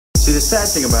See, the sad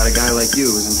thing about a guy like you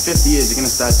is in 50 years, you're going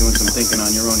to start doing some thinking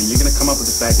on your own, and you're going to come up with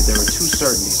the fact that there are two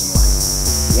certainties in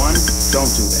life. One, don't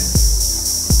do that.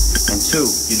 And two,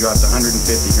 you dropped 150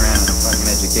 grand on a fucking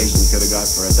education you could have got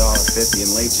for $1.50 in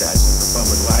late charges at the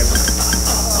public library.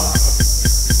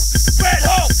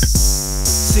 Rathole!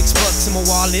 $6 in my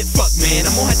wallet, fuck man,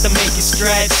 I'm gonna have to make it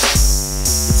stretch.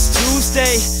 It's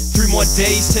Tuesday, 3 more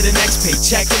days to the next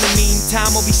paycheck. In the meantime,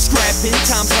 I'll be scrapping.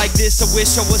 Times like this, I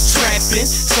wish I was trapping,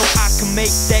 so I can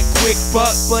make that quick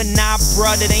buck. But nah,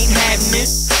 bruh, that ain't happening.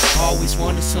 Always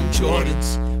wanted some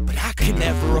Jordans, but I could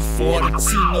never afford them.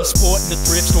 See me sporting the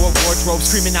thrift store wardrobe,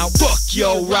 screaming out, fuck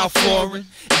yo, Ralph Lauren.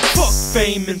 And fuck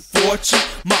fame and fortune,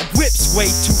 my whip's way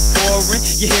too foreign.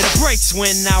 You hear the brakes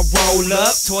when I roll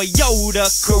up, Toyota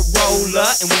Corolla.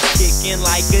 And we kicking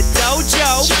like a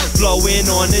dojo, blowing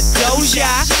on the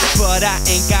doja. But I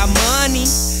ain't got money,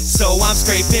 so I'm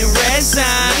scraping resin.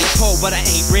 Poor, but I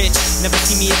ain't rich. Never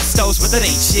see me at the stores, but that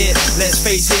ain't shit. Let's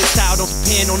face it, style don't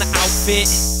depend on the outfit.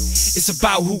 It's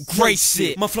about who grace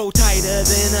it. My flow tighter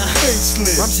than a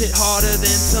facelift. Rhymes hit harder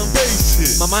than some bass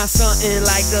hit. My mind something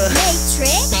like the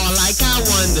Matrix. Ball like I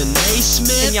won the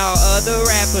Naismith. And y'all other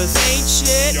rappers ain't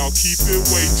shit. Y'all keep it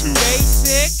way too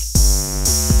basic.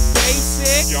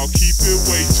 Basic. Y'all keep it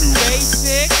way too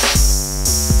basic.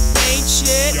 Ain't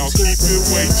shit. Y'all keep it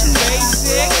way too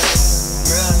basic. Basic.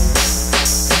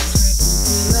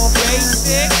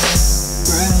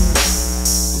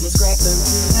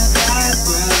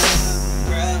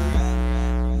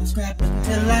 Scrap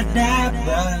until I die,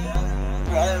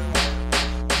 bruh.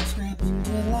 I'm scrapping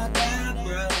till I die.